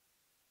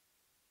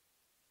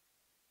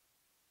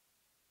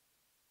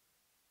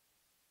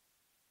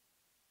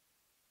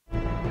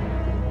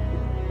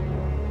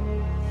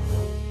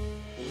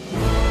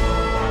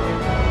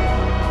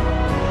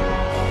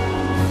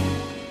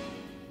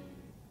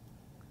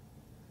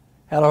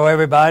Hello,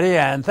 everybody,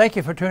 and thank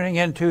you for tuning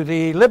in to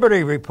the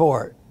Liberty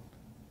Report.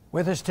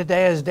 With us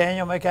today is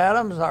Daniel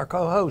McAdams, our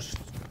co-host.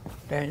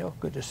 Daniel,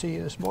 good to see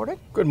you this morning.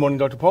 Good morning,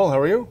 Dr. Paul. How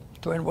are you?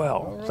 Doing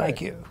well, right. Thank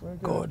you.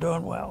 Good.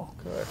 Doing well.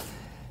 Good.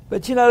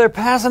 But, you know, they're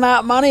passing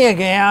out money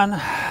again.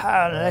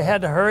 They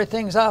had to hurry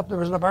things up. There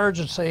was an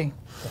emergency.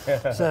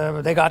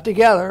 So they got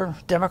together,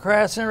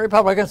 Democrats and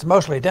Republicans,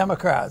 mostly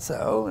Democrats,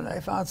 though, and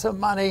they found some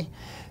money.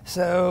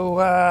 So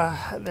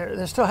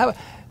they're still having...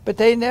 But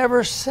they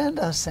never send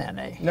us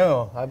any.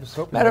 No, I was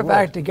hoping. Matter of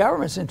fact, the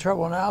government's in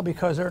trouble now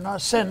because they're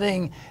not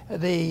sending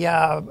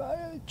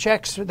the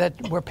checks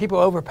where people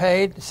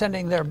overpaid,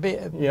 sending their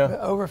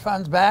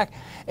overfunds back.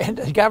 And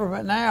the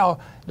government now,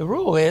 the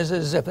rule is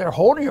if they're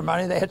holding your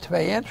money, they have to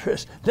pay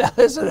interest. Now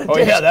there's an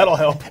that'll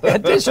help.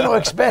 additional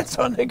expense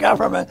on the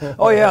government.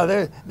 Oh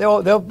yeah,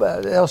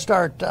 they'll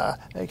start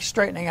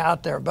straightening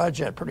out their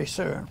budget pretty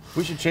soon.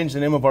 We should change the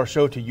name of our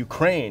show to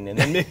Ukraine, and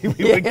then maybe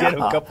we would get a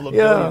couple of $1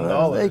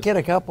 billion. They get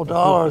a couple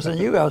dollars, and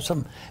you have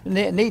some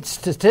neat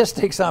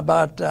statistics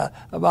about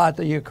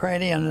the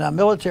Ukrainian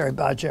military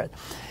budget.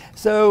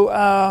 So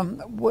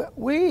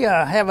we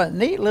have a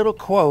neat little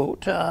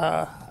quote.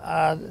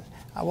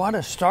 I want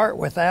to start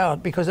with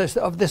that because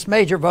of this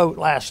major vote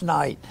last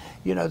night.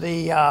 You know,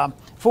 the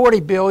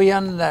 $40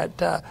 billion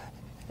that,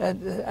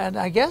 and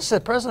I guess the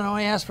president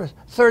only asked for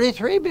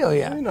 $33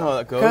 billion. I know how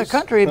that goes.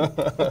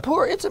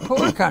 It's a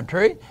poor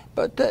country,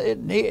 but it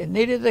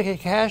needed the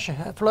cash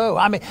flow.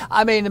 I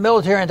mean, the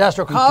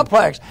military-industrial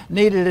complex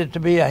needed it to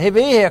be a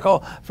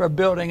vehicle for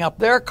building up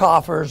their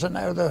coffers and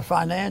the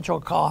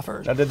financial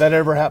coffers. Now, did that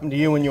ever happen to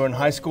you when you were in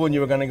high school and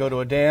you were going to go to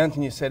a dance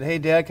and you said, "Hey,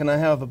 Dad, can I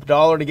have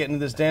 $1 to get into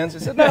this dance?" He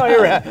said, "No,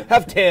 here,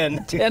 have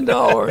 10."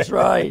 $10,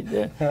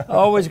 right?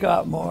 Always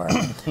got more.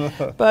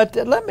 But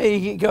let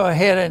me go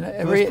ahead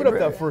and put up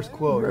that first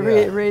quote.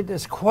 Read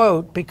this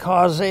quote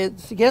because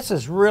it gets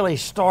us really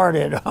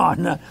started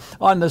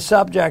on the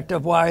subject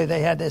of why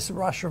they had this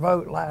rush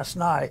vote last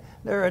night.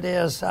 There it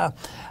is.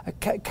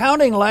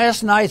 Counting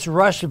last night's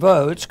rush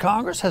votes,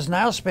 Congress has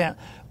now spent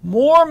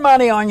more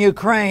money on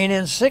Ukraine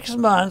in 6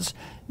 months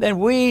than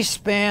we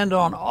spend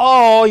on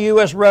all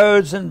U.S.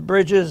 roads and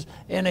bridges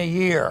in a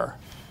year.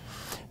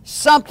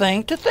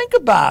 Something to think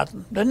about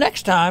the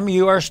next time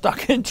you are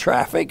stuck in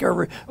traffic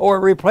or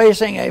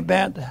replacing a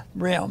bent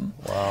rim.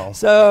 Wow!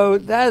 So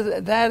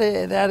that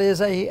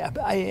is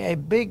a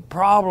big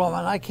problem,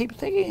 and I keep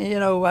thinking, you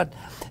know what,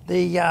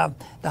 the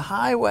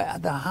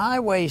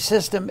highway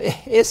system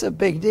is a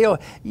big deal.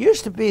 It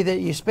used to be that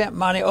you spent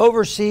money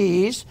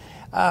overseas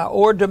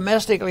or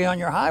domestically on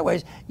your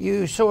highways.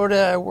 You sort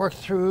of work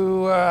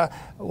through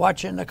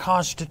watching the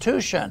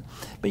Constitution.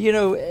 But, you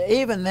know,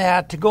 even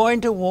that,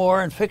 going to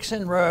war and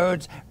fixing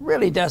roads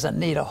really doesn't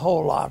need a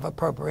whole lot of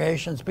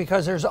appropriations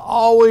because there's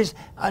always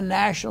a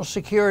national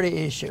security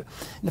issue.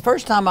 The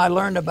first time I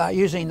learned about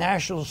using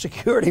national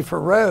security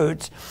for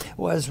roads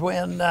was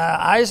when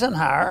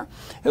Eisenhower,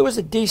 who was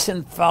a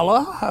decent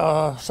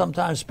fellow,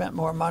 sometimes spent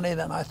more money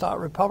than I thought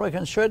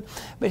Republicans should,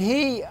 but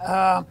he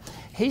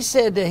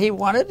said that he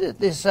wanted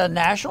this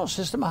national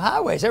system of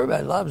highways.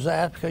 Everybody loves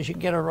that because you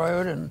can get a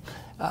road and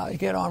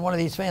get on one of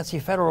these fancy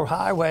federal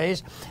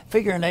highways,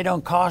 figuring they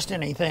don't cost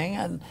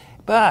anything.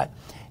 But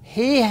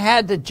he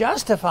had to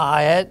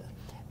justify it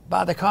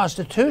by the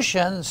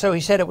Constitution, so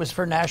he said it was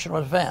for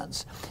national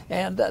defense.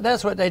 And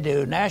that's what they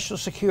do. National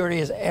security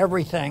is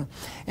everything.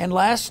 And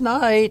last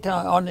night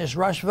on this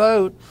rush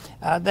vote,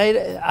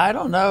 I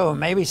don't know,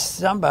 maybe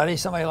somebody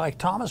like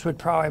Thomas would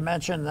probably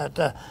mention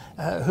that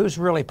who's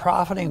really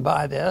profiting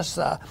by this,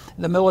 the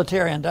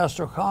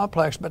military-industrial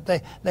complex, but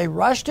they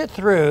rushed it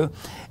through.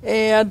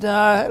 And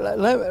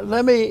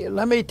let me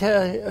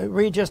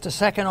read just a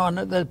second on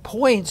the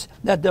points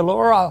that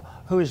Delora,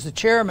 who is the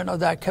chairman of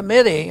that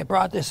committee,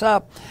 brought this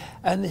up,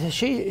 and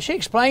she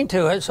explained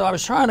to it, so I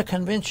was trying to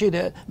convince you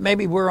that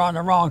maybe we're on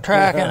the wrong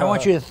track, and I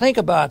want you to think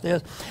about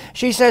this.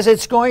 She says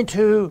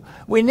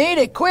we need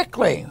it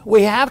quickly.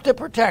 We have to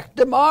protect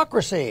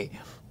democracy,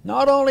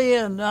 not only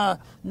in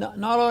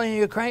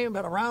Ukraine,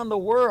 but around the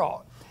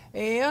world.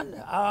 And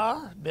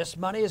this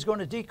money is going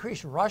to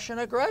decrease Russian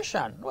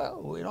aggression.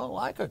 Well, we don't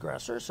like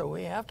aggressors, so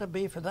we have to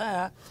be for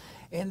that.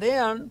 And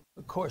then,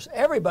 of course,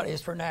 everybody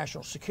is for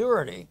national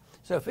security.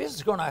 So if this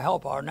is going to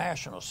help our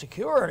national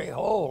security,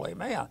 holy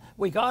man,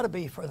 we got to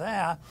be for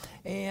that.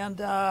 And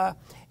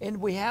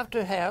we have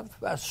to have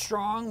a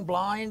strong,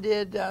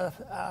 blinded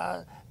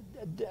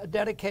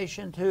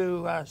dedication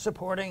to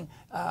supporting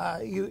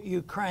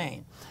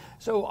Ukraine.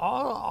 So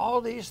all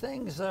these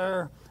things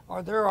are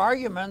their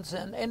arguments,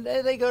 and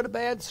they go to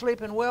bed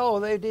sleeping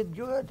well. They did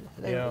good.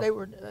 They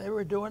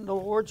were doing the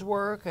Lord's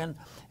work, and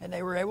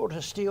they were able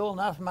to steal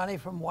enough money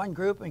from one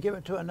group and give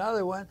it to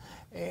another one,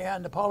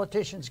 and the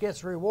politicians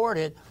gets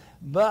rewarded.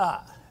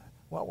 But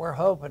what we're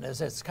hoping is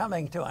it's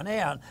coming to an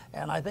end.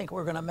 And I think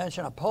we're going to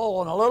mention a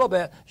poll in a little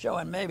bit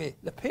showing maybe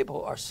the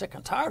people are sick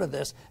and tired of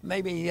this.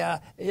 Maybe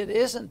it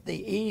isn't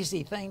the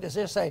easy thing to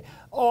just say,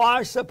 oh,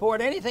 I support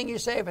anything you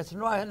say if it's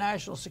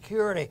national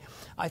security.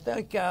 I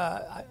think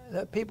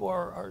that people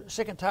are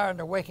sick and tired and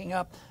they're waking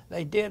up.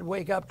 They did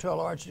wake up to a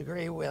large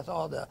degree with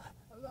all the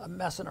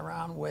messing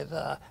around with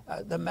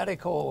the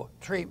medical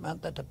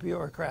treatment that the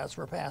bureaucrats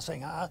were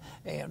passing on,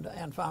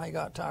 and finally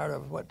got tired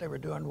of what they were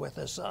doing with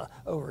us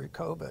over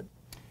COVID.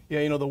 Yeah,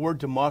 you know, the word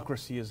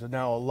democracy is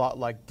now a lot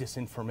like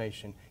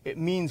disinformation. It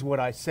means what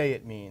I say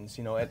it means,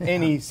 you know, at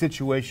any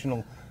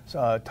situational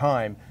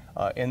time.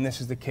 And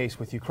this is the case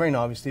with Ukraine,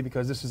 obviously,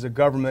 because this is a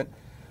government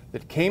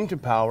that came to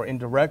power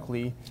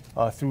indirectly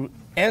through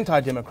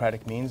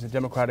anti-democratic means. The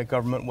democratic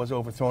government was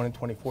overthrown in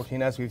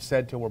 2014, as we've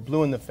said, till we're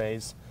blue in the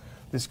face.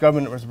 This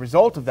government was a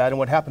result of that, and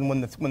what happened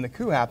when the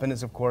coup happened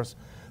is, of course,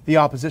 the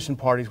opposition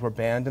parties were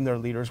banned and their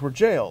leaders were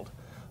jailed.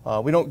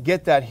 We don't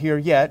get that here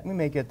yet. We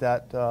may get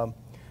that,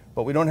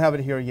 but we don't have it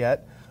here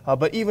yet.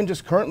 But even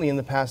just currently in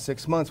the past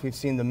 6 months, we've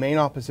seen the main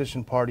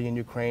opposition party in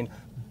Ukraine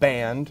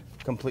banned,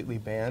 completely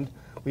banned.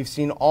 We've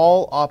seen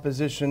all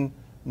opposition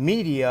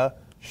media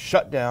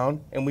shut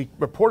down, and we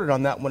reported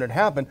on that when it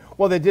happened.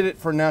 Well, they did it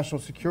for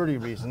national security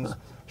reasons.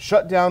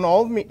 Shut down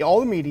all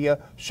the media,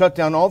 shut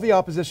down all the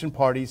opposition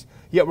parties,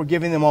 yet we're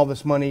giving them all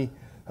this money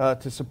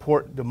to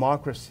support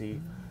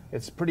democracy.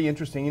 It's pretty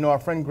interesting. You know, our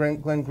friend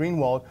Glenn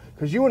Greenwald,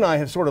 because you and I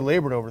have sort of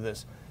labored over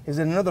this. Is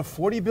it another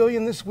 40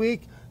 billion this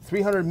week?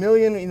 300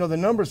 million? You know, the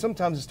number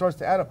sometimes it starts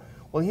to add up.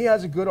 Well, he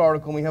has a good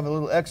article, and we have a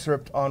little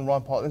excerpt on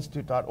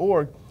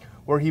ronpaulinstitute.org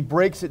where he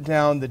breaks it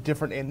down, the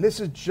different, and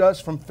this is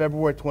just from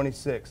February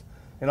 26th.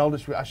 And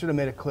I should have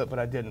made a clip, but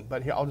I didn't.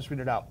 But here, I'll just read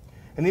it out.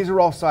 And these are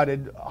all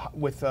cited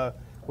with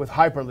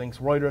hyperlinks,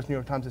 Reuters, New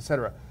York Times,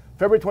 etc.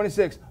 February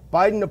 26th,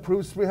 Biden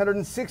approves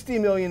 $360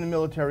 million in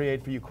military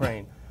aid for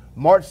Ukraine.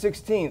 March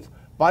 16th,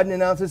 Biden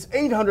announces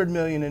 $800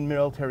 million in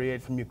military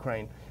aid from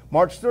Ukraine.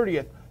 March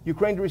 30th,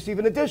 Ukraine to receive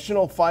an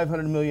additional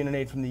 $500 million in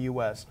aid from the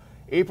U.S.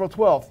 April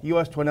 12th,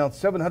 U.S. to announce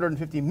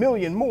 $750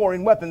 million more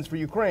in weapons for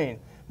Ukraine.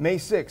 May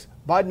 6th,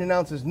 Biden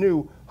announces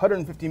new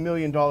 $150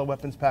 million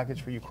weapons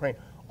package for Ukraine.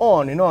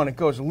 On and on it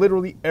goes,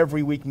 literally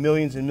every week,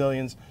 millions and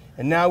millions.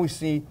 And now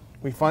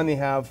we finally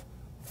have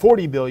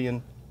 40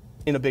 billion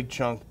in a big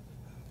chunk.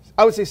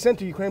 I would say sent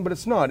to Ukraine, but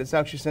it's not. It's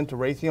actually sent to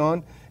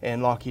Raytheon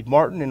and Lockheed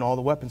Martin and all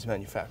the weapons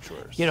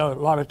manufacturers. You know, a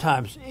lot of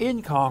times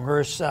in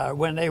Congress,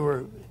 when they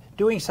were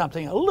doing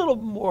something a little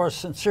more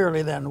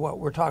sincerely than what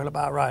we're talking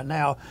about right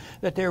now,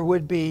 that there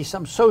would be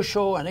some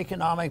social and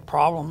economic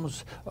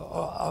problems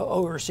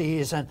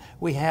overseas, and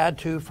we had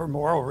to, for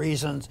moral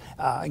reasons,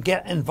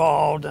 get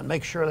involved and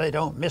make sure they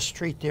don't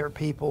mistreat their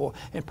people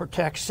and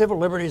protect civil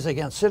liberties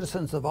against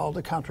citizens of all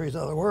the countries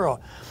of the world.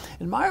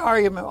 And my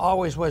argument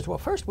always was, well,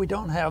 first, we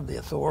don't have the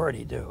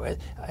authority to do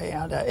it,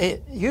 and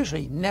it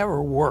usually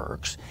never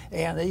works,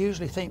 and they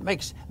usually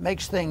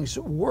makes things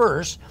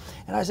worse.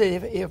 And I say,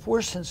 if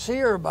we're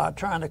sincere about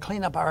trying to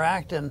clean up our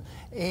act and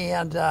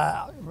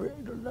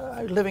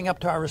living up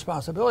to our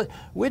responsibility,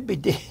 we'd be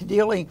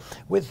dealing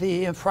with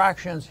the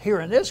infractions here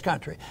in this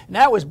country. And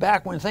that was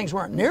back when things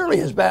weren't nearly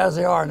as bad as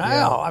they are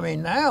now. Yeah. I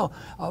mean, now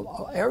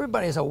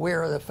everybody's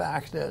aware of the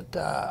fact that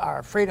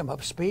our freedom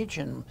of speech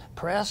and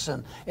press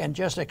and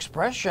just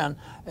expression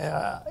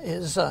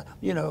is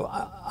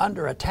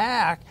under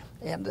attack.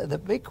 And the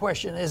big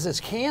question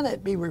is can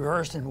it be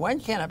reversed, and when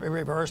can it be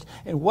reversed,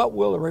 and what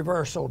will the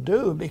reversal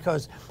do?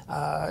 Because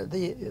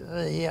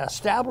the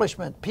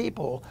establishment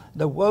people,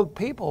 the woke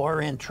people, are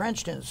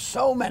entrenched in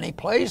so many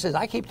places.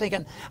 I keep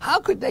thinking,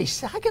 how can they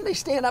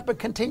stand up and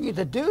continue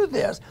to do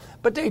this?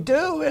 But they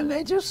do, and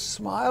they just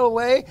smile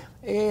away,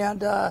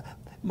 and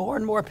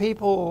more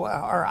people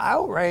are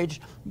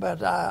outraged,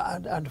 but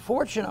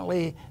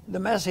unfortunately, the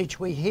message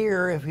we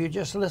hear, if you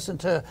just listen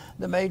to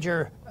the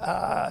major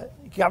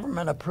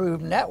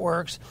government-approved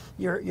networks,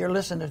 you're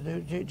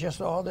listening to just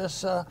all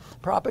this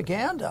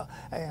propaganda,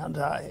 and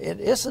it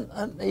isn't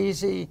an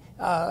easy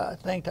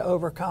thing to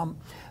overcome.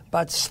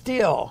 But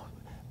still,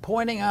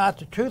 pointing out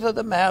the truth of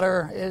the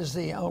matter is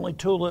the only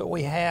tool that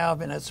we have,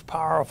 and it's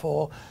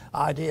powerful.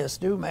 Ideas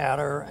do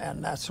matter,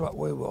 and that's what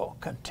we will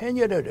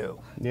continue to do.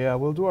 Yeah,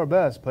 we'll do our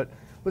best. But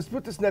let's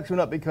put this next one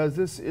up because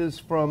this is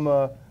from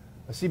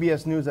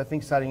CBS News, I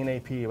think, citing an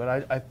AP.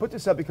 But I put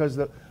this up because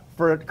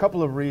for a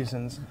couple of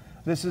reasons.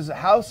 This is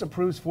House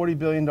approves $40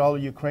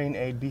 billion Ukraine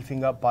aid,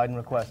 beefing up Biden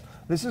request.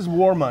 This is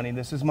war money.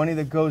 This is money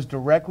that goes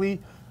directly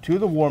to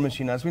the war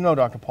machine. As we know,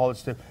 Dr. Paul,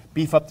 it's to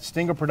beef up the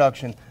Stinger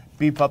production,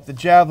 beef up the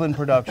Javelin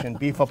production,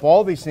 beef up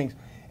all these things.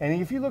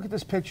 And if you look at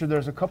this picture,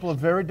 there's a couple of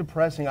very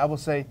depressing, I will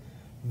say,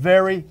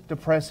 very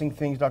depressing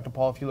things, Dr.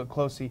 Paul, if you look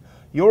closely.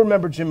 You'll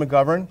remember Jim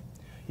McGovern.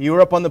 You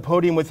were up on the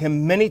podium with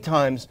him many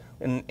times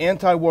in an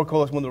anti-war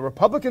coalition. When the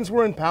Republicans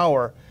were in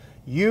power,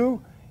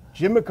 you,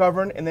 Jim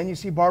McGovern, and then you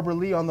see Barbara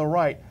Lee on the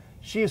right.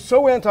 She is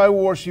so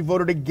anti-war, she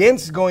voted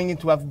against going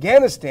into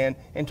Afghanistan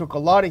and took a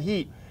lot of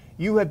heat.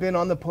 You have been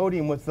on the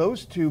podium with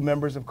those two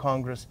members of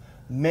Congress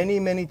many,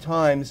 many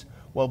times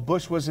while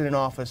Bush was in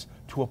office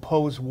to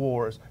oppose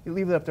wars. You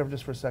leave it up there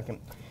just for a second.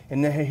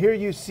 And then here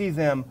you see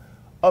them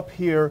up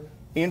here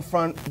in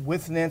front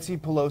with Nancy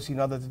Pelosi,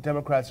 now that the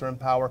Democrats are in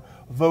power,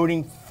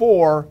 voting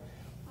for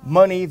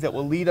money that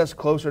will lead us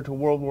closer to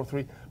World War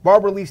III.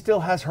 Barbara Lee still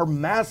has her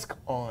mask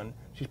on.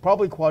 She's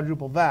probably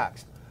quadruple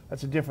vaxxed.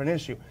 That's a different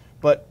issue.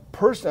 But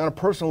on a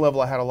personal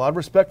level, I had a lot of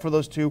respect for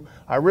those two.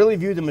 I really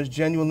viewed them as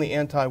genuinely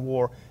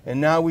anti-war.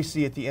 And now we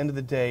see at the end of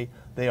the day,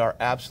 they are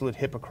absolute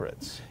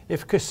hypocrites.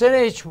 If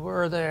Kucinich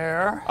were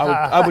there,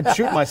 I would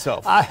shoot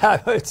myself.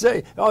 I would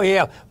say, oh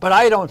yeah, but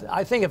I don't.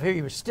 I think if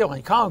he was still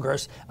in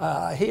Congress,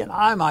 he and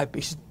I might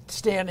be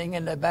standing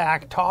in the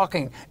back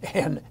talking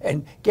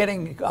and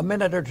getting a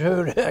minute or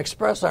two to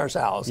express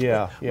ourselves.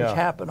 Yeah, which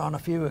happened on a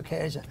few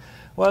occasions.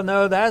 Well,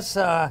 no, that's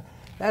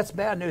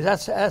bad news.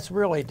 That's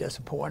really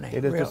disappointing.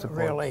 It is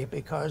disappointing. Really,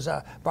 because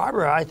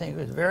Barbara, I think,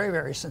 was very,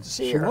 very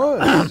sincere. She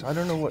was. I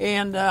don't know what.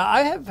 And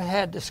I have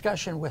had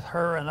discussion with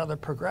her and other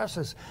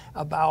progressives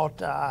about,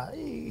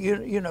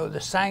 the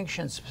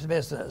sanctions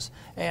business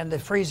and the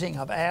freezing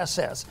of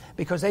assets,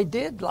 because they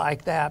did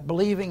like that,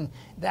 believing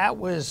that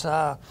was,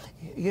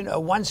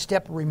 one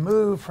step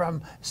removed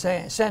from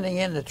sending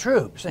in the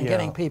troops and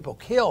getting people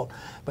killed.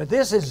 But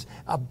this is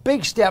a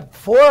big step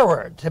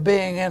forward to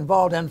being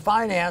involved in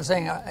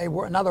financing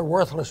another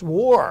worthless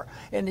war.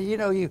 And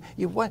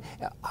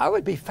I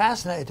would be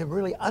fascinated to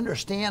really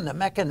understand the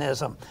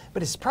mechanism,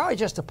 but it's probably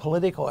just a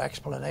political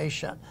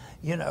explanation.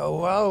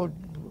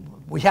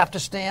 We have to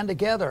stand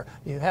together.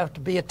 You have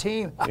to be a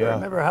team. I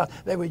remember how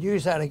they would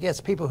use that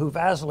against people who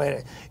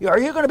vacillated. Are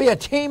you going to be a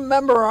team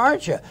member or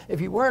aren't you?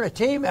 If you weren't a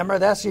team member,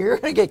 you're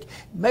going to get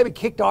maybe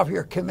kicked off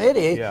your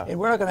committee, and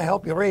we're not going to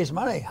help you raise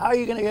money. How are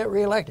you going to get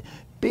reelected?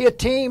 Be a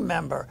team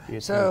member.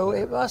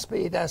 It must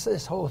be that's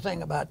this whole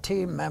thing about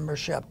team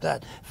membership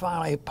that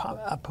finally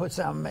puts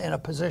them in a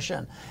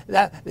position.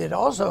 That it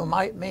also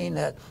might mean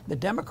that the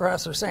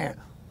Democrats are saying,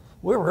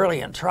 we're really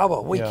in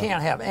trouble. We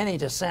can't have any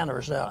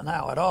dissenters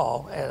now at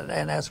all,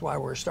 and that's why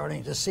we're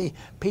starting to see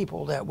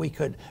people that we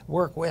could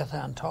work with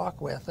and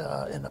talk with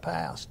in the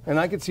past. And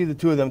I could see the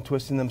two of them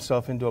twisting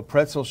themselves into a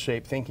pretzel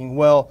shape, thinking,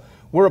 well,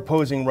 we're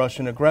opposing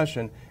Russian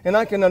aggression. And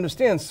I can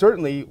understand,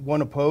 certainly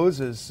one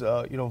opposes,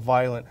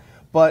 violent.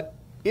 But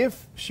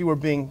if she were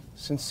being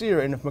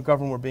sincere, and if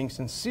McGovern were being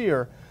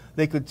sincere,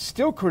 they could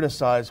still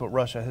criticize what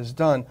Russia has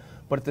done,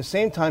 but at the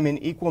same time, in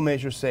equal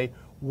measure, say,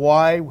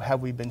 why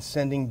have we been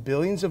sending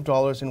billions of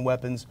dollars in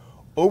weapons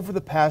over the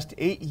past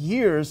 8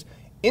 years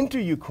into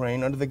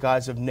Ukraine under the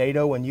guise of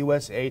NATO and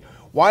U.S. aid?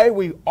 Why are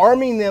we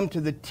arming them to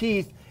the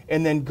teeth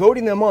and then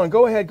goading them on?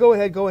 Go ahead, go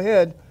ahead, go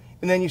ahead.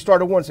 And then you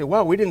start a war and say,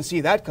 well, we didn't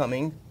see that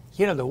coming.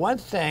 The one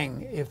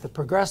thing, if the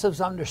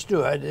progressives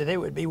understood, they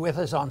would be with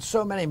us on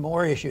so many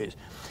more issues.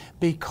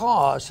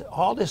 Because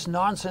all this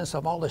nonsense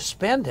of all this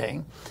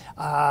spending,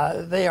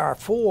 they are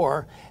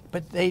for,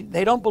 but they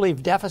don't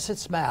believe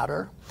deficits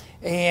matter.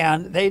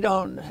 And they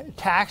don't,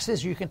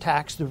 taxes, you can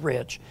tax the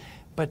rich.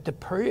 But the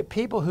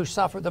people who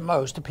suffer the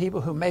most, the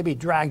people who may be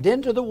dragged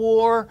into the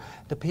war,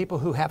 the people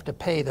who have to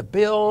pay the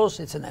bills,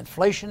 it's an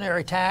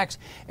inflationary tax.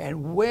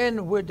 And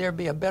when would there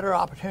be a better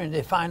opportunity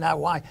to find out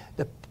why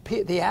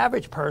the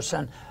average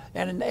person,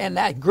 and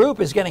that group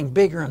is getting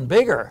bigger and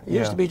bigger. It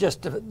used to be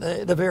just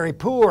the very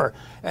poor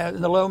and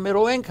the low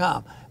middle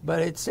income, but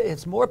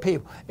it's more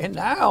people. And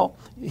now,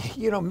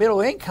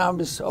 middle income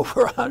is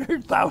over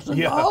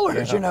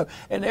 $100,000.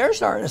 And they're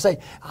starting to say,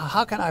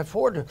 how can I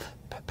afford to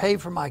pay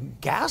for my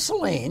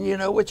gasoline?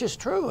 Which is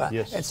true.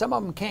 Yes. And some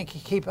of them can't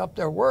keep up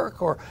their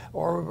work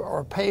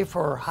or pay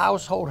for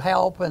household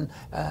help and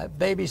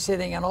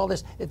babysitting and all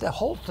this. The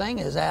whole thing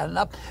is adding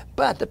up.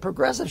 But the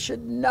progressives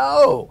should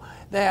know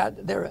that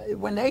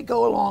when they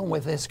go along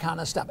with this kind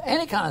of stuff,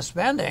 any kind of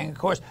spending, of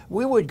course,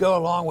 we would go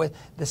along with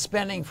the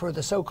spending for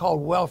the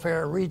so-called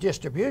welfare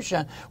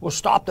redistribution will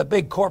stop the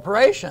big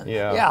corporation.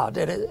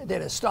 Did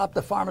it stop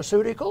the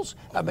pharmaceuticals?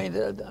 I mean,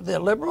 the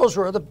liberals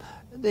were the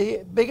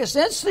biggest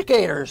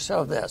instigators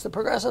of this. The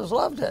progressives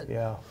loved it.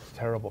 Yeah,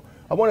 terrible.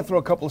 I want to throw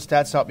a couple of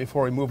stats out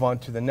before we move on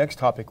to the next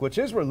topic, which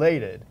is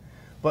related.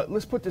 But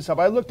let's put this up.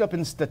 I looked up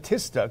in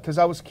Statista because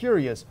I was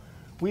curious.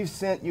 We've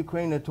sent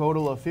Ukraine a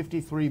total of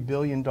 $53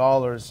 billion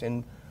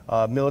in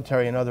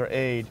military and other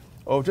aid,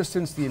 just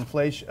since the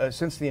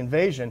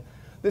invasion.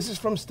 This is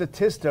from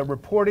Statista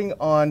reporting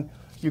on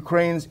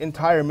Ukraine's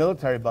entire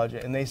military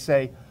budget, and they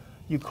say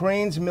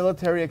Ukraine's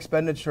military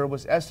expenditure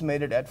was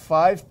estimated at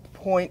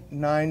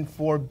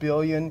 $5.94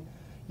 billion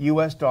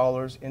US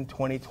dollars in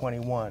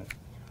 2021.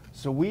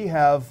 So we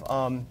have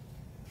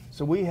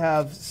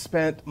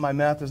spent, my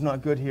math is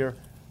not good here,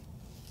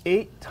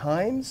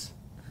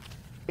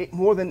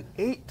 more than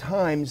 8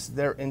 times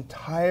their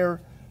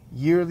entire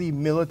yearly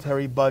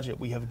military budget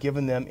we have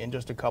given them in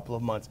just a couple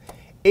of months.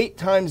 8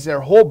 times their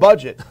whole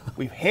budget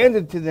we've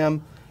handed to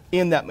them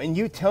in that. And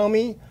you tell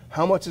me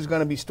how much is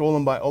going to be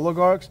stolen by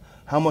oligarchs,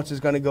 how much is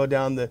going to go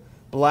down the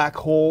black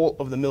hole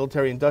of the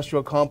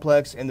military-industrial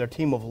complex and their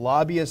team of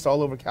lobbyists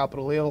all over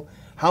Capitol Hill,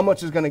 how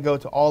much is going to go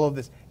to all of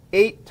this.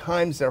 8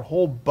 times their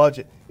whole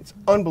budget. It's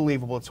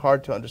unbelievable. It's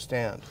hard to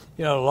understand.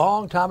 You know, a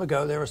long time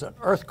ago, there was an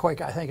earthquake,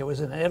 I think it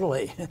was in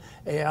Italy,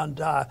 and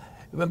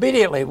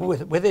immediately,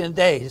 within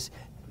days,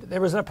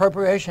 there was an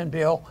appropriation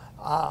bill,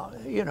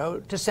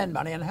 to send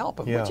money and help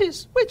them, Yeah.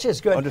 which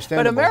is good.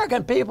 But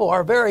American people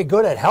are very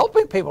good at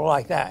helping people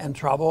like that in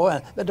trouble,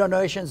 and the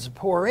donations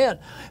pour in.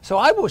 So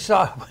I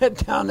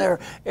went down there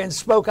and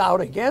spoke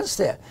out against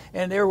it,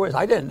 and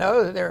I didn't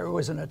know that there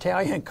was an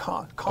Italian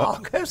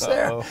caucus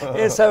there,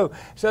 and so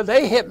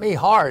they hit me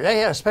hard. They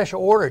had a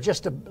special order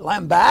just to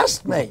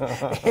lambast me,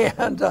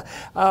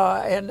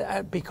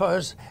 and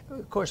because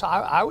of course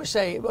I would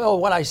say, well,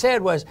 what I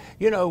said was,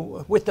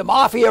 with the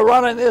mafia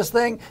running this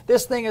thing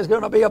is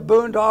going to be a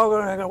boondoggle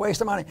and they're going to waste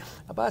the money.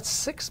 About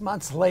 6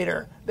 months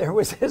later, there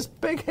was this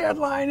big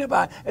headline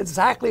about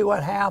exactly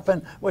what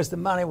happened was the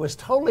money was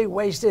totally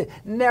wasted,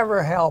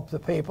 never helped the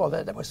people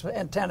that it was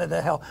intended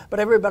to help. But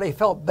everybody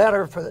felt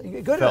better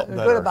good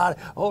about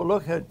it. Oh,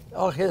 look at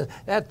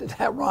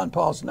that Ron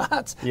Paul's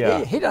nuts.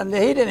 Yeah. He didn't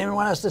even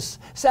want us to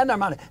send our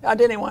money. I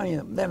didn't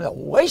want them to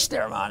waste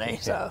their money.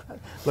 So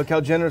look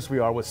how generous we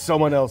are with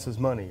someone else's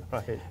money,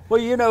 right?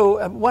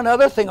 Well, one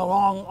other thing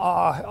along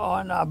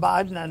on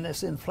Biden and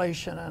this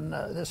inflation and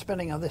the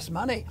spending of this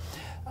money,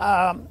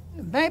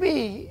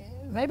 maybe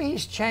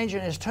he's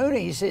changing his tune.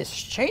 He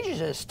changes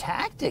his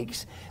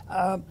tactics.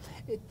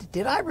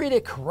 Did I read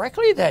it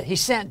correctly that he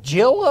sent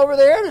Jill over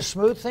there to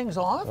smooth things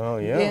off? Oh,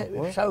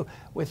 yeah. So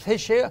with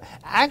his share,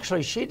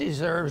 actually, she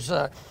deserves.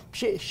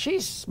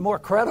 She's more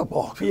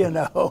credible, She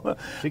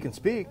can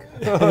speak.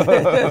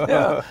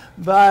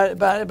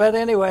 But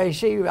anyway,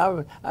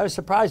 I was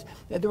surprised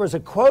that there was a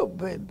quote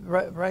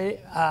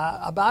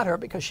about her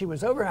because she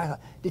was over. And I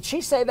thought, did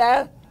she say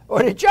that?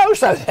 Or did Joe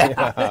say that?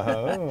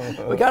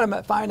 Yeah. We got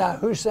to find out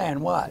who's saying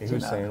what.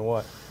 Who's saying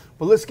what?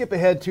 But let's skip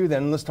ahead to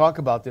then. Let's talk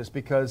about this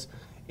because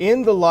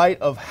in the light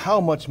of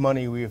how much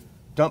money we've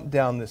dumped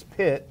down this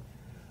pit,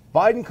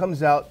 Biden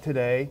comes out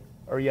today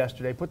or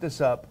yesterday. Put this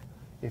up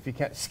if you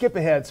can't. Skip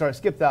ahead. Sorry,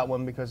 skip that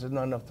one because there's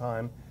not enough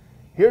time.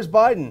 Here's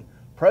Biden.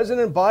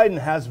 President Biden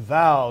has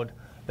vowed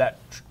that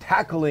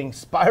tackling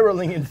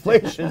spiraling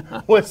inflation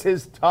was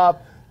his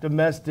top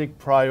domestic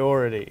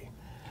priority.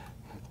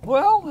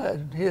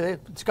 Well,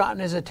 it's gotten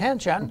his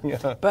attention,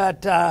 yeah.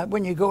 But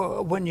when you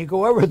go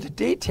over the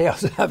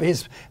details of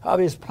his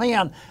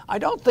plan, I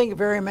don't think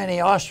very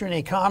many Austrian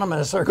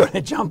economists are going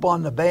to jump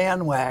on the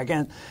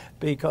bandwagon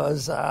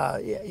because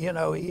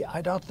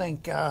I don't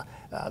think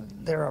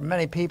there are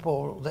many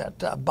people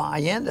that buy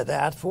into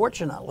that.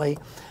 Fortunately,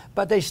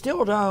 but they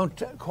still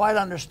don't quite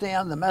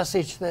understand the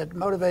message that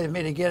motivated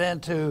me to get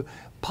into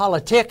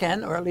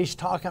politicking, or at least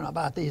talking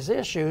about these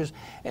issues,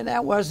 and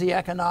that was the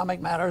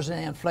economic matters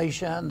and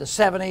inflation. The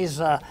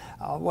 70s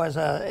was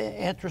an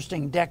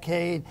interesting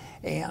decade,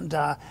 and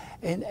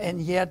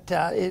yet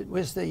it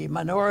was the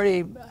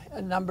minority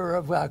number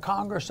of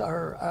Congress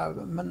or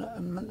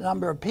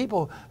number of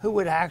people who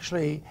would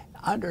actually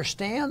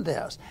understand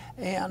this.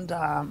 And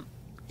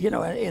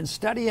in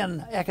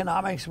studying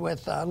economics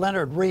with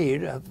Leonard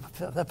Read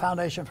of the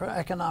Foundation for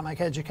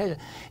Economic Education,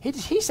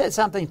 he said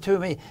something to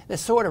me that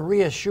sort of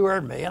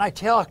reassured me. And I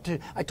talk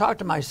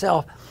to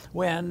myself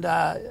when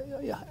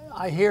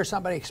I hear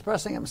somebody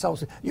expressing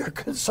themselves, "You're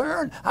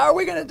concerned. How are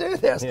we going to do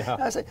this?" Yeah.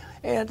 I say,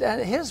 and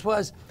his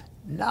was,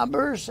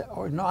 numbers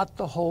are not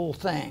the whole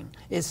thing.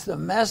 It's the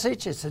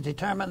message, it's the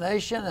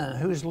determination, and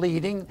who's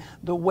leading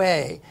the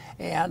way.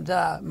 And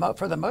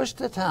for the most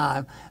of the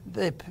time,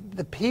 the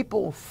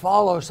people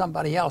follow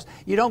somebody else.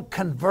 You don't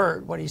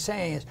convert. What he's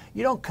saying is,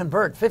 you don't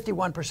convert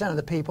 51% of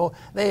the people.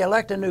 They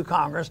elect a new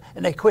Congress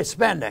and they quit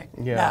spending.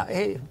 Yeah.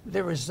 Now,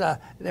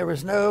 there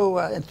was no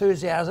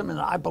enthusiasm, and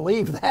I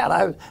believe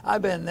that.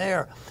 I've been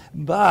there,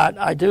 but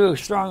I do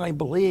strongly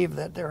believe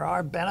that there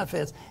are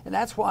benefits, and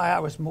that's why I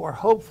was more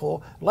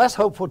hopeful, less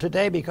hopeful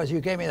today because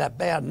you gave me that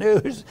bad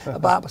news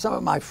about some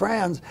of my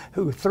friends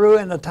who threw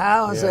in the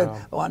towel and said,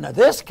 "Well, in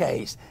this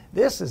case,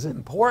 this is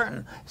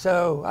important."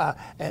 So,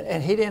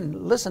 and he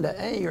didn't listen to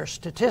any of your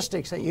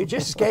statistics that you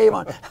just gave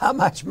on how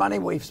much money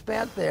we've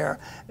spent there,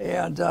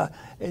 and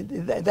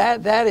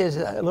that is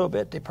a little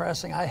bit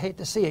depressing. I hate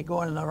to see it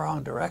going in the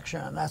wrong direction,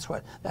 and that's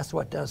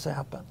what does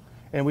happen.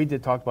 And we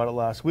did talk about it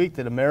last week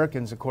that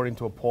Americans, according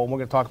to a poll, and we're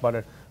going to talk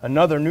about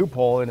another new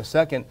poll in a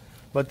second,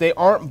 but they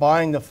aren't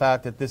buying the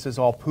fact that this is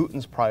all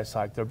Putin's price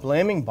hike. They're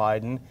blaming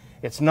Biden.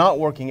 It's not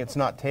working. It's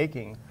not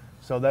taking.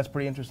 So that's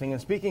pretty interesting. And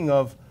speaking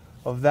of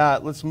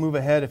that, let's move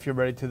ahead, if you're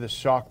ready, to the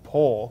shock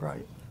poll.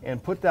 Right.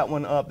 And put that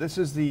one up. This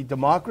is the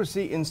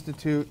Democracy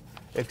Institute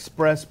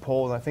Express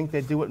poll, and I think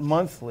they do it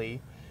monthly.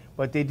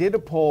 But they did a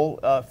poll,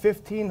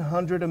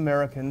 1,500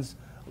 Americans,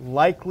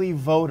 likely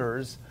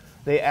voters.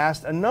 They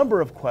asked a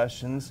number of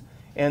questions.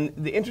 And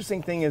the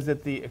interesting thing is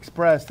that the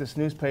Express, this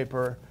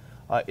newspaper,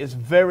 is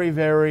very,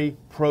 very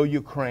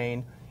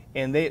pro-Ukraine,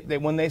 and they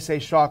when they say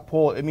shock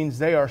poll, it means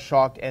they are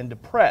shocked and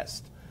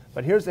depressed.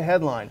 But here's the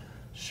headline: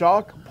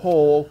 Shock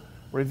poll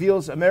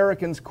reveals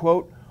Americans,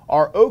 quote,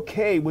 are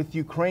okay with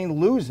Ukraine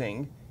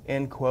losing,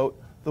 end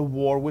quote, the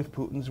war with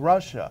Putin's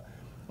Russia.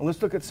 And let's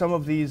look at some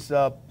of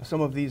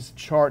these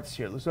charts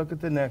here. Let's look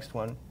at the next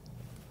one.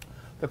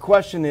 The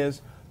question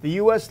is, the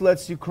U.S.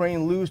 lets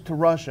Ukraine lose to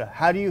Russia.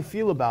 How do you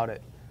feel about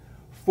it?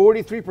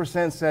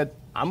 43% said,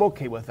 I'm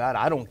okay with that.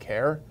 I don't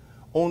care.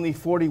 Only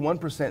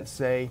 41%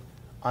 say,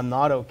 I'm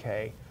not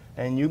okay.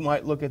 And you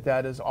might look at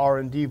that as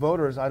R&D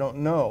voters. I don't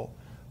know.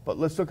 But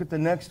let's look at the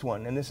next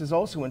one. And this is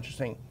also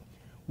interesting.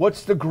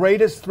 What's the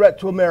greatest threat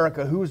to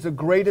America? Who's the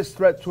greatest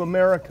threat to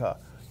America?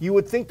 You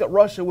would think that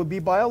Russia would be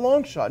by a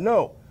long shot.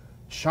 No.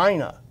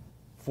 China,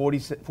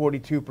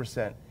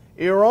 42%.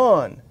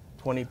 Iran,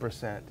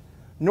 20%.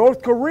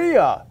 North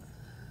Korea,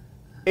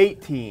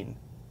 18%.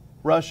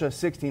 Russia,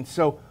 16%.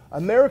 So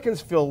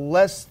Americans feel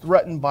less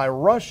threatened by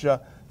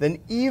Russia than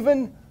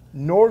even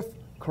North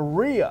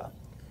Korea.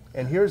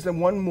 And here's the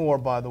one more,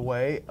 by the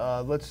way.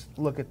 Let's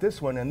look at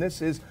this one. And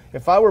this is,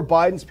 if I were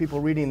Biden's people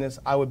reading this,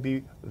 I would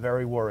be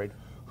very worried.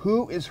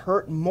 Who is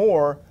hurt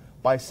more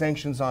by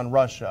sanctions on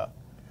Russia?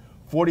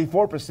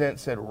 44%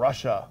 said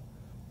Russia,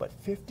 but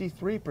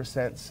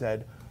 53%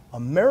 said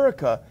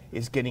America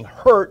is getting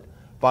hurt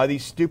by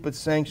these stupid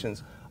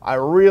sanctions. I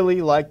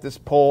really like this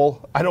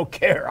poll. I don't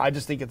care. I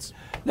just think it's...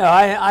 No,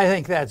 I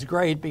think that's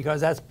great,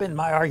 because that's been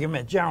my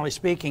argument, generally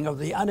speaking, of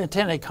the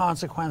unintended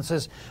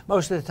consequences.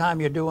 Most of the time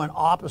you're doing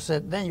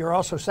opposite. Then you're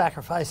also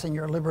sacrificing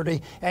your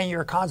liberty and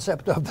your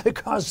concept of the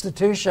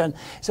Constitution.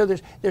 So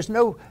there's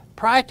no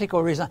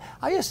practical reason.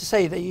 I used to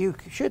say that you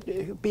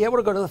should be able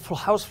to go to the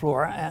House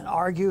floor and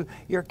argue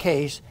your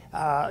case,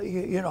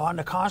 on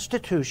the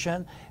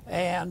Constitution,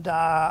 and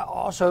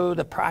also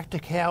the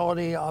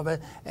practicality of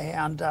it,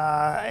 and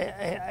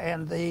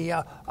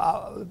the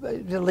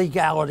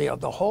legality of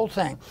the whole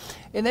thing.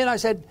 And then I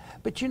said,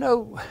 but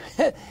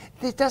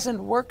it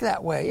doesn't work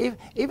that way.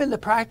 Even the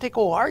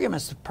practical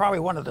arguments are probably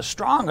one of the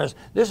strongest.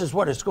 This is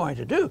what it's going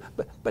to do.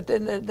 But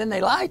then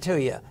they lie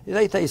to you.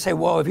 They say,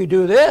 well, if you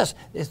do this,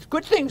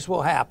 good things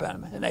will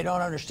happen. And they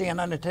don't understand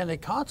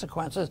unintended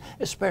consequences,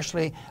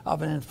 especially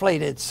of an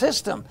inflated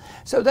system.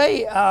 So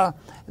they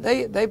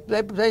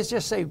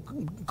just say,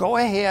 go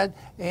ahead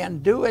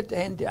and do it.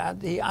 And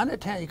the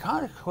unintended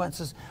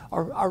consequences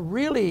are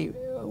really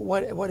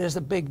what is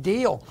the big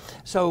deal.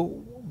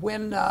 So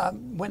when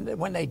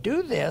they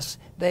do this,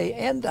 they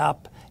end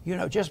up,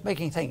 just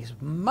making things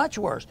much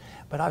worse.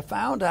 But I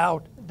found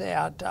out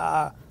that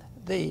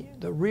the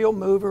real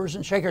movers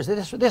and shakers,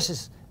 this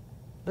is,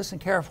 listen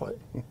carefully,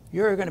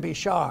 you're going to be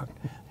shocked,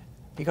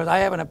 because I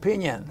have an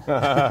opinion.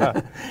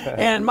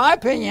 And my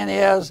opinion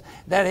is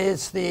that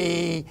it's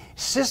the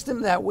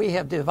system that we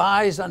have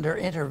devised under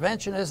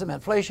interventionism,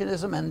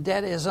 inflationism, and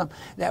debtism,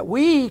 that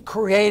we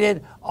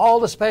created all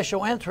the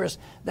special interests,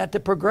 that the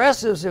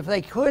progressives, if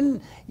they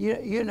couldn't,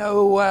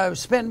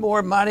 spend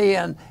more money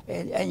and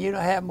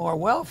have more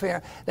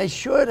welfare, they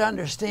should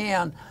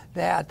understand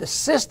that the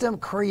system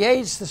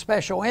creates the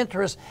special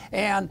interests.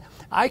 And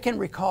I can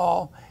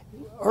recall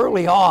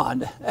early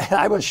on,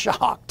 I was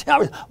shocked.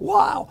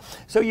 Wow.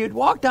 So you'd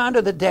walk down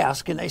to the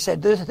desk and they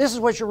said, this is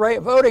what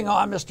you're voting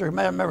on, Mr.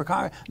 Member of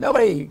Congress.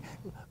 Nobody,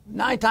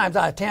 9 times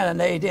out of 10, and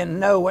they didn't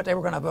know what they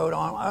were going to vote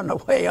on the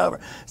way over.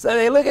 So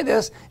they look at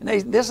this, and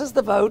this is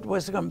the vote,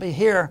 what's going to be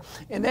here.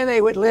 And then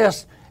they would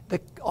list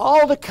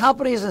all the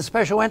companies and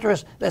special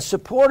interests that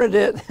supported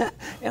it,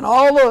 and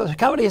all the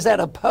companies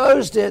that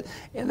opposed it,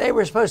 and they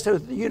were supposed to,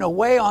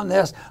 weigh on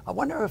this. I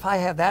wonder if I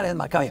have that in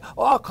my company.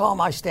 Oh, I'll call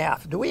my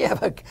staff. Do we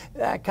have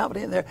a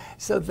company in there?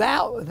 So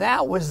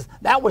that was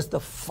the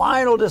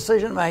final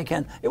decision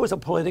making. It was a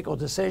political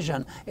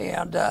decision,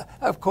 and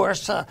of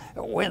course,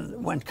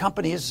 when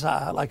companies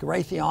like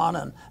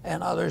Raytheon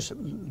and others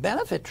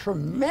benefit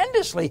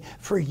tremendously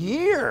for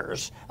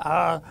years,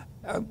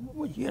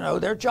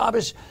 their job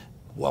is.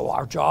 Well,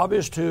 our job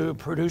is to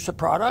produce a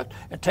product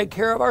and take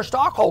care of our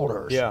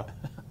stockholders. Yeah.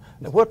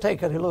 We'll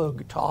take it a little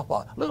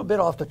bit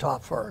off the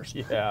top first.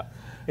 Yeah.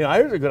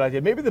 Here's a good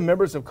idea. Maybe the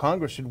members of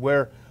Congress should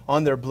wear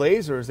on their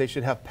blazers, they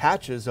should have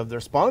patches of their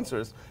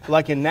sponsors,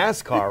 like in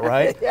NASCAR,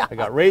 right? Yeah. I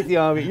got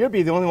Raytheon. You'll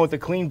be the only one with a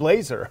clean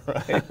blazer,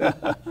 right?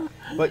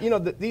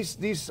 But,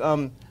 these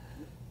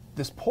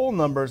poll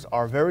numbers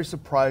are very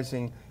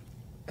surprising,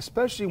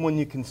 especially when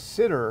you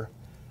consider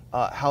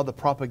how the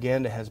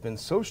propaganda has been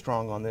so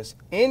strong on this.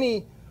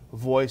 Any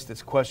voice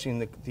that's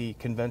questioning the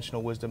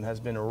conventional wisdom has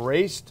been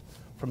erased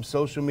from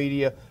social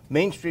media.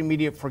 Mainstream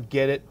media,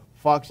 forget it.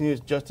 Fox News,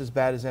 just as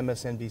bad as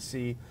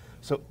MSNBC.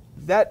 So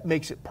that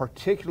makes it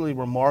particularly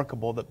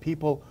remarkable that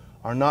people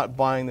are not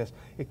buying this.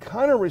 It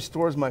kind of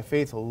restores my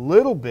faith a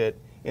little bit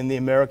in the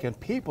American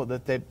people,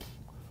 that they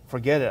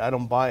forget it, I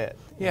don't buy it.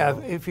 Yeah,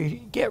 if you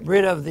get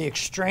rid of the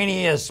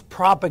extraneous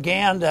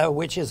propaganda,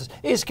 which is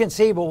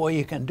conceivable,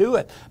 you can do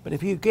it. But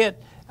if you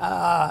get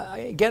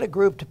get a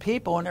group of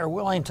people and they're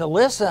willing to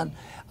listen,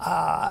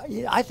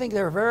 I think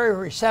they're very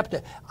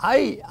receptive.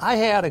 I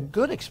had a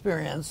good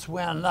experience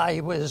when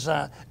I was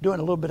doing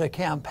a little bit of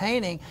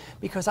campaigning,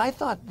 because I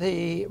thought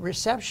the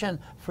reception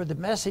for the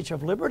message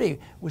of liberty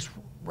was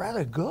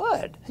rather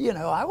good.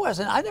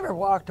 I never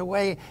walked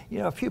away.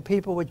 A few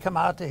people would come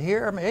out to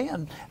hear me,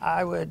 and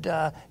I would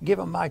give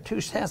them my 2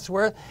 cents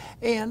worth.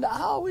 And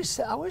I always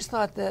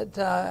thought that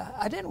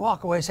I didn't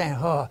walk away saying,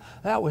 "Oh,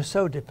 that was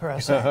so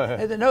depressing."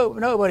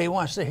 Nobody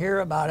wants to hear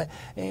about it.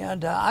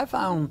 And I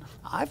found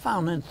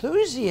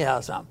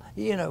enthusiasm,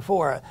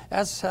 for it.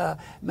 That's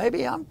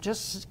maybe I'm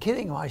just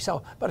kidding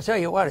myself, but I tell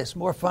you what, it's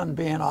more fun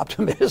being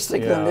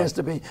optimistic than it is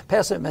to be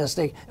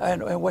pessimistic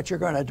and what you're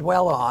going to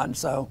dwell on.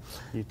 So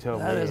you tell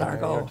me. That is our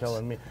goal. You're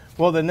telling me.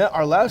 Well,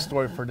 our last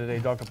story for today,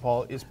 Dr.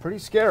 Paul, is pretty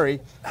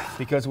scary,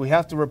 because we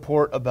have to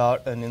report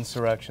about an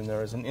insurrection.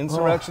 There is an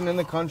insurrection in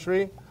the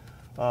country.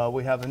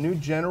 We have a new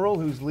general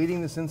who's leading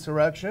this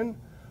insurrection.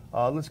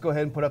 Let's go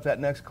ahead and put up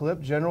that next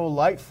clip. General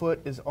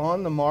Lightfoot is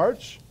on the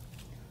march.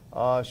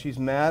 She's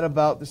mad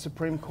about the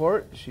Supreme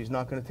Court. She's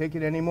not going to take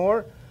it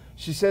anymore.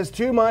 She says,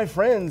 "To my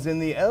friends in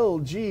the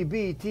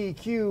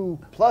LGBTQ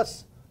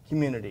plus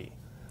community,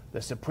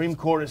 the Supreme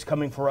Court is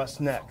coming for us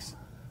next.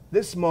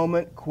 This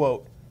moment,"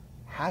 quote,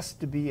 "has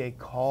to be a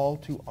call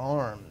to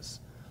arms."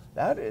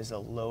 That is a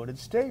loaded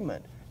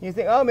statement. You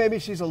think, oh, maybe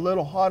she's a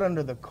little hot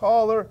under the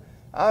collar.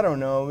 I don't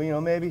know.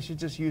 Maybe she's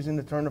just using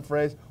the turn of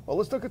phrase. Well,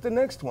 let's look at the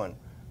next one.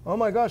 Oh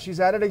my gosh, she's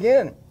at it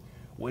again.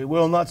 "We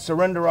will not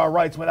surrender our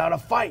rights without a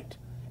fight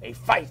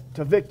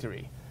to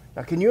victory."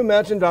 Now, can you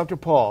imagine, Dr.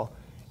 Paul,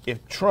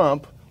 if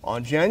Trump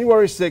on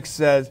January 6th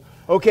says,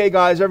 "Okay,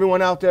 guys,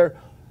 everyone out there,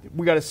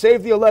 we got to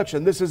save the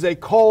election. This is a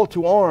call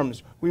to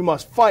arms. We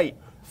must fight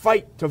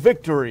to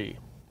victory."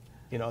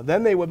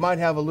 Then they might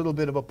have a little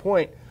bit of a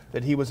point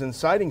that he was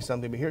inciting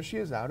something. But here she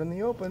is out in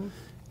the open.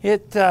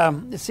 It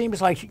seems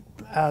like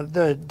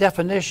the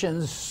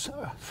definitions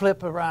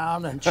flip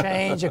around and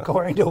change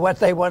according to what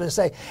they want to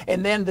say,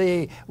 and then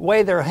the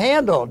way they're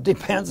handled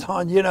depends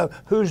on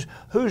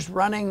who's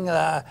running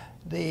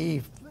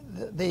the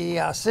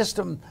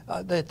system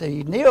that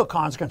the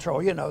neocons control.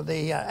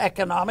 The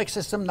economic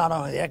system, not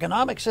only the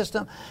economic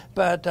system,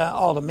 but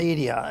all the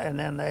media, and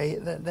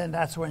then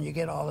that's when you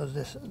get all of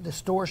this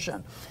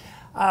distortion.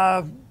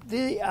 I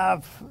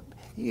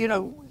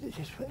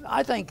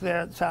think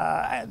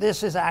that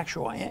this is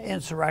actual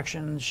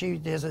insurrection.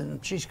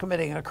 She's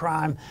committing a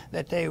crime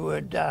that they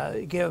would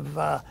give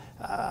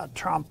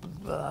Trump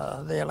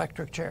the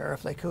electric chair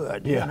if they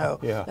could.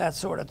 That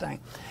sort of thing.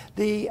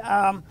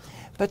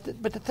 But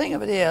the thing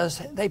of it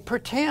is, they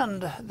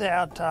pretend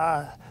that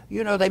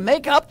they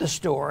make up the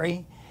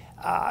story.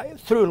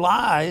 Through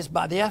lies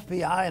by the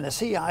FBI and the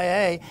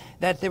CIA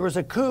that there was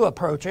a coup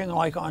approaching,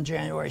 like on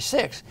January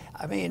 6th.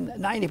 I mean,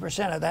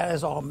 90% of that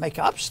is all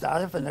make-up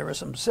stuff, and there was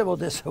some civil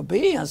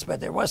disobedience,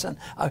 but there wasn't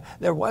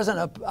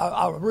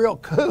a real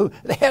coup.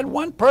 They had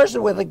one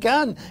person with a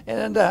gun,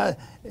 and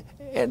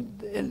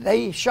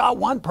they shot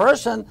one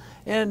person,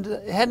 and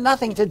it had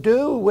nothing to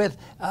do with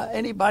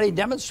anybody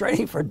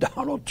demonstrating for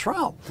Donald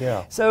Trump.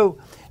 Yeah. So,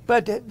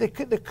 but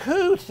the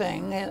coup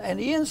thing and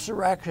the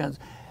insurrections.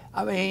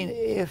 I mean,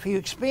 if you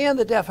expand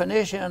the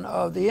definition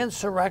of the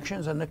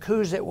insurrections and the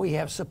coups that we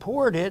have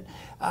supported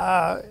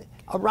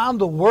around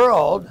the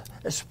world,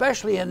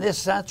 especially in this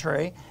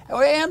century,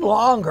 and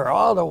longer,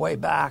 all the way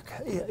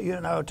back,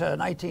 to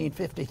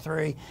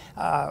 1953,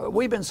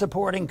 we've been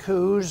supporting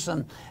coups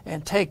and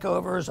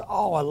takeovers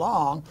all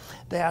along.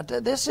 That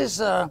this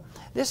is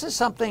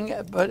something,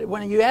 but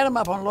when you add them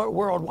up on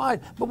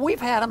worldwide, but we've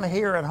had them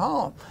here at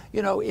home.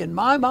 In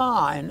my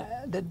mind,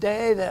 the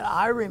day that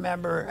I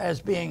remember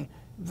as being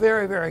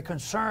very, very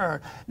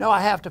concerned. No,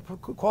 I have to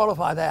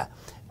qualify that.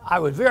 I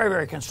was very,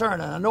 very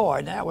concerned and annoyed.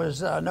 And that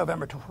was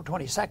November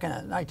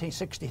 22nd,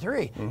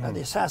 1963, the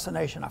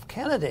assassination of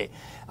Kennedy.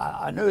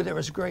 I knew there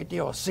was a great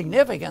deal of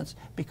significance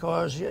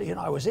because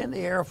I was in the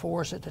Air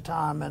Force at the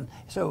time, and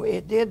so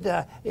it did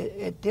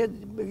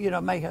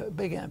make a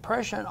big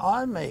impression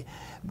on me.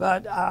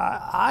 But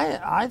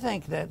I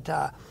think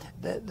that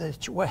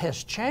what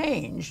has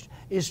changed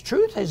is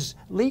truth has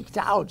leaked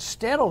out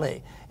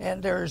steadily,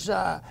 and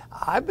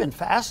I've been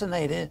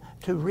fascinated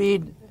to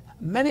read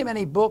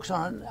many books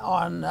on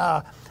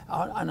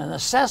an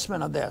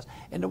assessment of this.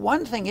 And the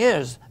one thing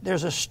is,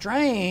 there's a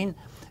strain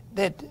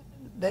that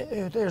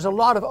there's a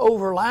lot of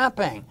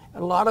overlapping,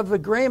 a lot of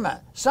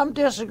agreement, some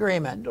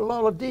disagreement, a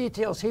lot of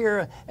details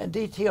here and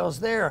details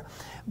there.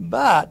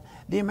 But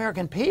the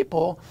American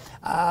people,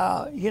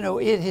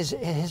 it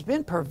has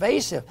been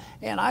pervasive,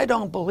 and I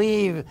don't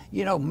believe,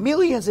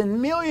 millions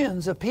and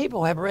millions of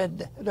people have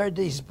read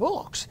these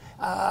books.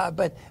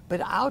 But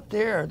out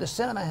there, the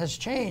sentiment has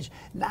changed.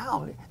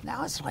 Now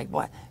it's like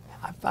what?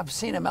 I've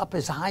seen them up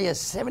as high as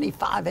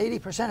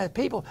 75-80% of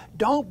people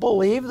don't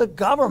believe the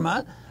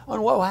government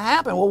on what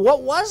happened. Well,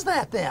 what was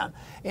that then?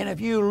 And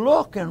if you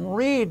look and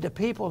read the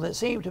people that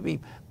seem to be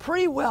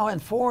pretty well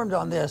informed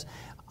on this,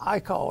 I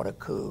call it a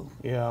coup.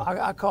 Yeah.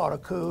 I call it a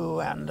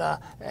coup, and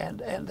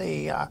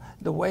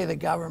the way the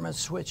government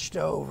switched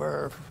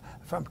over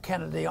from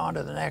Kennedy on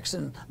to the next,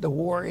 and the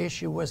war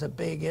issue was a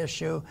big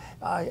issue.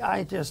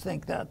 I just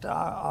think that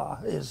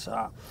is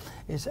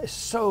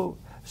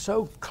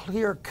so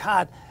clear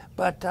cut.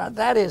 But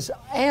that is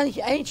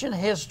ancient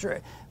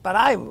history.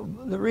 But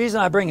the reason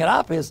I bring it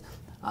up is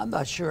I'm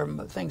not sure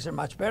things are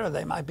much better.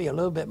 They might be a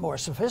little bit more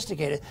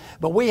sophisticated.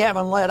 But we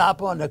haven't let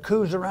up on the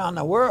coups around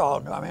the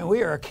world. I mean,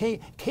 we are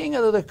king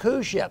of the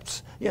coup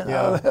ships. You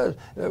know,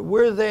 yeah.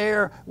 We're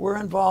there, we're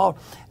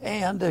involved.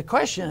 And the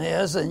question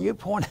is, and you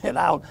pointed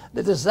out,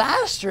 the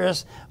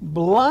disastrous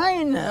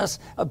blindness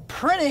of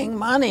printing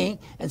money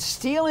and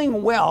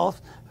stealing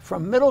wealth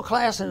from middle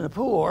class and the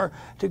poor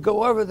to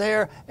go over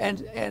there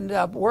and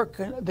work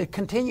the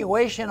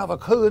continuation of a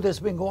coup that's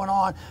been going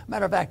on.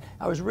 Matter of fact,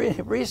 I was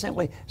reading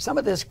recently, some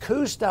of this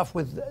coup stuff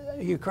with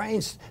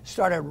Ukraine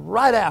started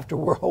right after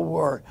World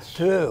War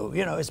II.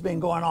 You know, it's been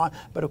going on.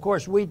 But of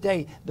course, we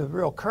date the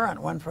real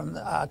current one from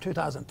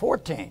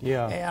 2014.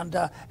 Yeah.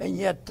 And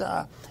yet,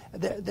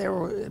 there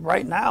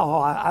right now,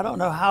 I don't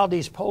know how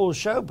these polls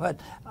show, but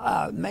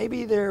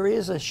maybe there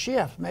is a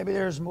shift. Maybe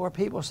there's more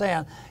people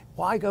saying,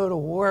 why go to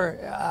war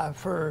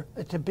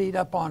to beat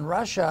up on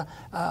Russia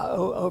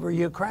over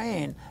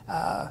Ukraine?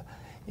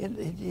 Who's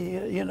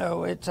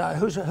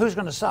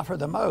going to suffer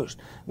the most?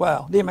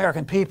 Well, the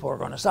American people are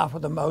going to suffer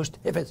the most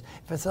if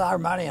it's our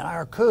money and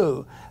our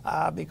coup,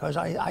 because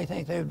I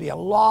think there would be a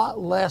lot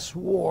less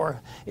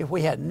war if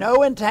we had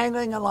no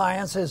entangling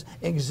alliances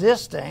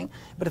existing.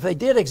 But if they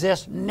did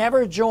exist,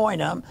 never join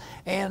them,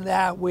 and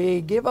that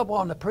we give up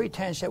on the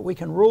pretense that we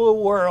can rule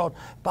the world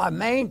by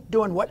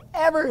doing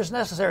whatever is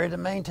necessary to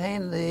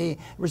maintain the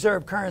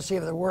reserve currency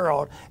of the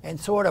world, and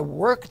sort of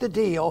work the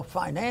deal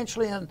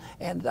financially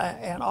and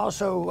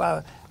also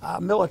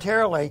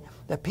militarily,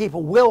 that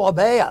people will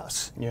obey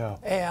us. Yeah.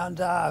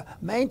 And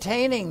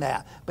maintaining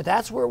that. But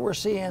that's where we're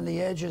seeing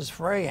the edges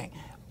fraying.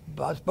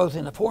 But both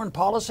in the foreign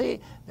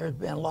policy, there's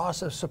been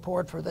loss of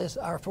support for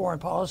our foreign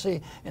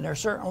policy, and there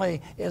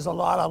certainly is a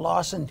lot of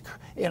loss in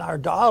our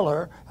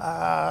dollar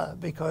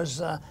because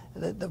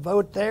the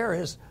vote there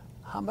is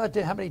how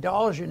many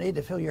dollars you need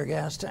to fill your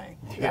gas tank.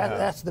 Yeah.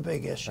 That's the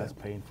big issue. That's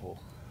painful.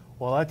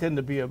 Well, I tend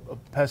to be a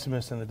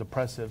pessimist and a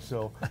depressive,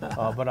 so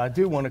but I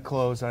do want to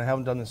close, and I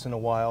haven't done this in a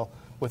while,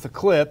 with a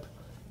clip,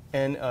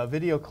 and a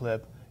video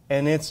clip,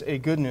 and it's a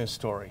good news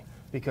story.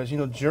 Because, you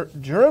know,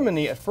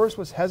 Germany at first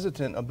was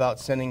hesitant about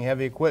sending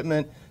heavy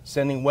equipment,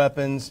 sending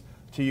weapons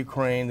to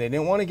Ukraine. They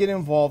didn't want to get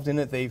involved in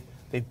it.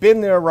 They've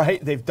been there,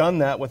 right? They've done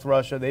that with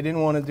Russia. They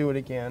didn't want to do it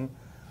again.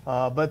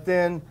 But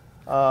then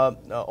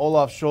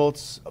Olaf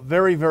Scholz, a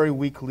very, very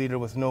weak leader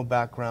with no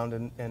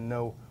background and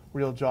no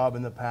real job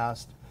in the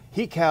past,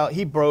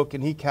 he broke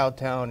and he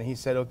kowtowed and he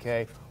said,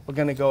 okay, we're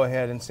going to go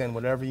ahead and send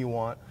whatever you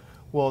want.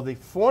 Well, the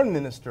foreign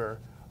minister,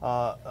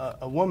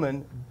 a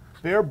woman,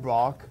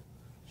 Baerbock,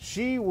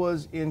 she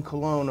was in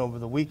Cologne over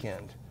the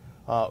weekend.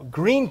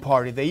 Green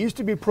Party, they used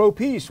to be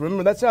pro-peace.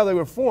 Remember, that's how they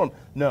were formed.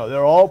 No,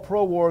 they're all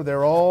pro-war.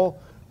 They're all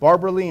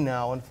Barbara Lee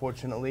now,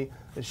 unfortunately.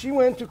 She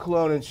went to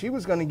Cologne and she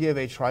was going to give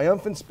a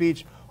triumphant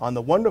speech on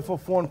the wonderful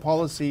foreign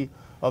policy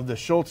of the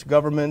Scholz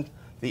government,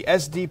 the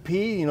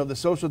SDP, you know, the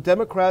Social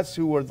Democrats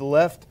who were the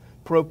left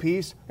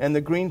pro-peace, and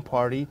the Green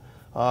Party,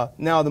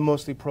 now the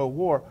mostly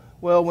pro-war.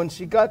 Well, when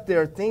she got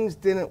there, things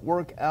didn't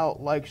work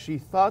out like she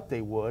thought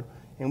they would.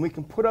 And we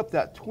can put up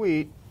that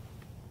tweet,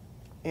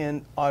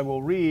 and I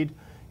will read,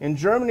 in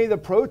Germany, the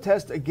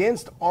protests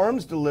against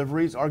arms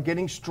deliveries are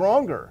getting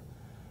stronger.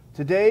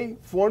 Today,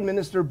 Foreign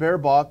Minister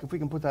Baerbock, if we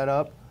can put that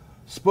up,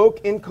 spoke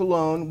in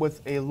Cologne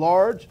with a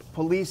large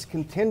police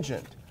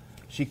contingent.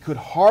 She could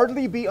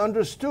hardly be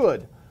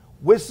understood.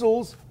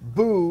 Whistles,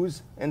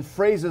 boos, and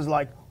phrases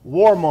like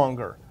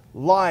warmonger,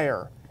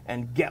 liar,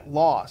 and get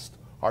lost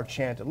are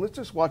chanted. Let's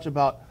just watch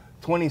about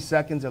 20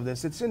 seconds of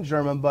this. It's in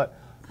German, but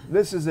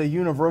this is a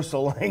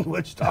universal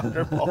language,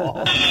 Dr.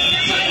 Paul.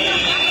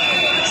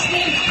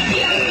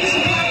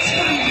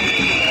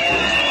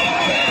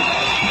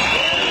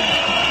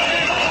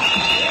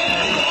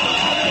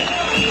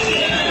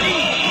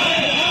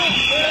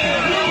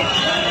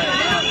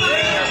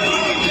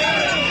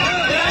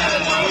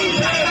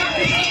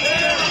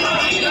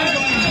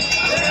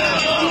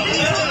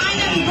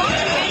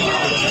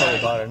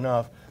 About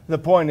enough. The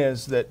point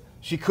is that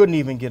she couldn't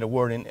even get a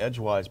word in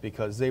edgewise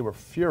because they were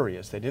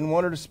furious. They didn't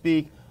want her to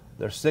speak.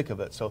 They're sick of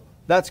it. So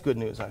that's good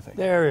news, I think.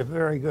 Very,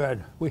 very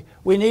good.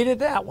 We needed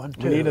that one,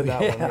 too. We needed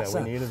that one,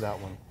 yeah. We needed that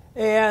one.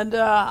 And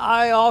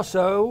I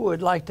also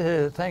would like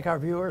to thank our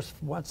viewers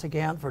once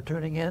again for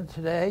tuning in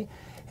today.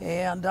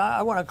 And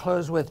I want to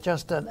close with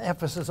just an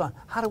emphasis on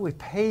how do we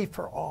pay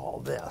for all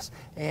this.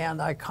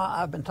 And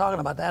I've been talking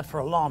about that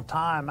for a long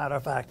time. Matter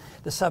of fact,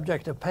 the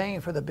subject of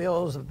paying for the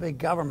bills of big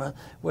government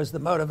was the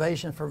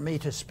motivation for me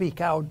to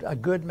speak out a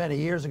good many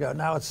years ago.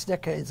 Now it's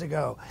decades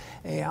ago.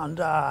 And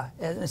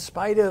in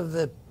spite of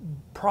the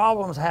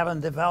problems haven't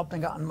developed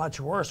and gotten much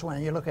worse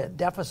when you look at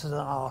deficits and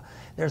all,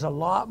 there's a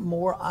lot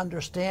more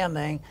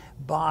understanding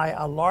by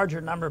a larger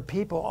number of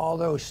people,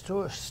 although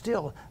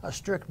still a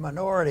strict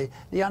minority,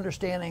 the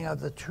understanding of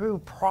the true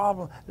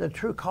problem, the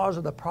true cause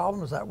of the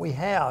problems that we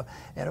have.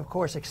 And of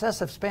course,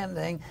 excessive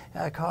spending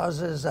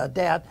causes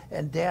debt,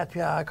 and debt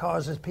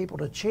causes people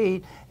to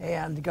cheat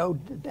and go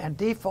and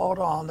default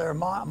on their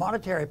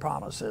monetary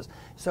promises.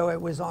 So it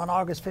was on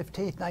August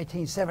 15th,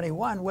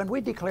 1971, when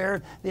we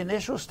declared the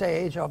initial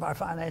stage of our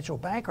financial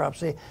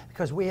bankruptcy,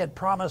 because we had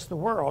promised the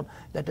world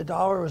that the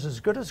dollar was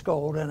as good as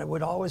gold and it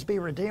would always be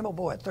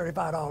redeemable at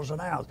 $35 an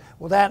ounce.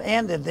 Well, that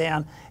ended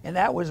then, and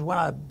that was when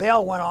a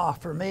bell went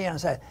off for me and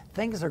said,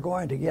 things are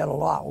going to get a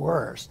lot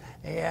worse.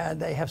 And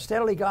they have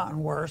steadily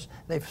gotten worse.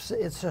 It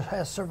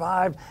has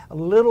survived a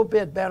little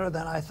bit better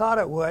than I thought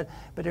it would,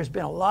 but there's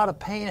been a lot of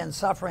pain and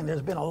suffering.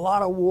 There's been a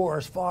lot of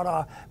wars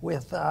fought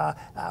with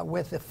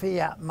the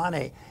fiat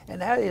money.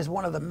 And that is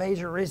one of the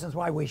major reasons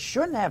why we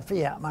shouldn't have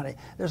fiat money.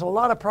 There's a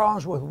lot of problems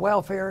with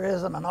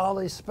welfareism and all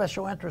these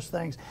special interest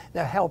things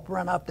that help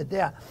run up the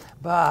debt.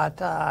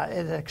 But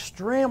it's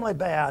extremely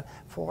bad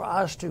for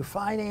us to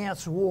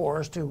finance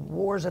wars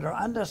that are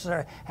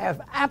unnecessary,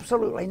 have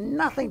absolutely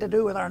nothing to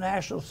do with our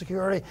national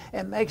security,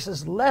 and makes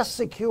us less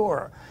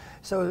secure.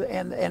 So,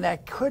 and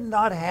that could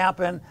not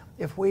happen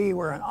if we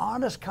were an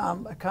honest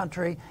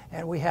country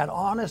and we had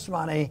honest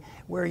money,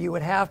 where you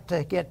would have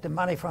to get the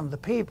money from the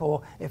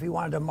people if you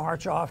wanted to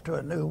march off to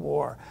a new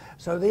war.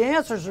 So the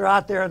answers are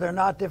out there. They're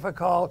not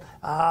difficult.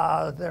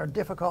 They're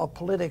difficult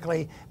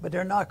politically, but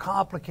they're not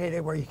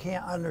complicated where you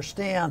can't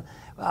understand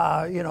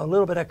a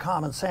little bit of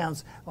common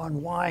sense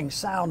on why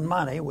sound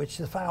money, which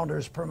the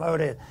founders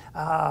promoted,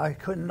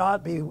 could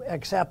not be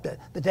accepted.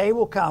 The day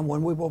will come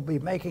when we will be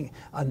making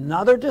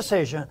another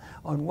decision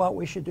on what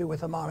we should do with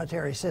the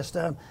monetary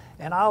system,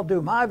 and I'll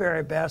do my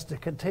very best to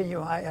continue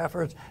my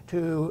efforts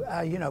to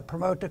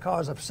promote the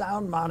cause of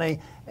sound money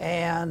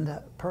and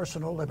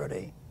personal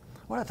liberty. I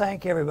want to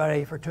thank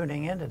everybody for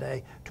tuning in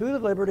today to the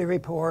Liberty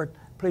Report.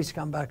 Please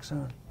come back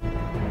soon.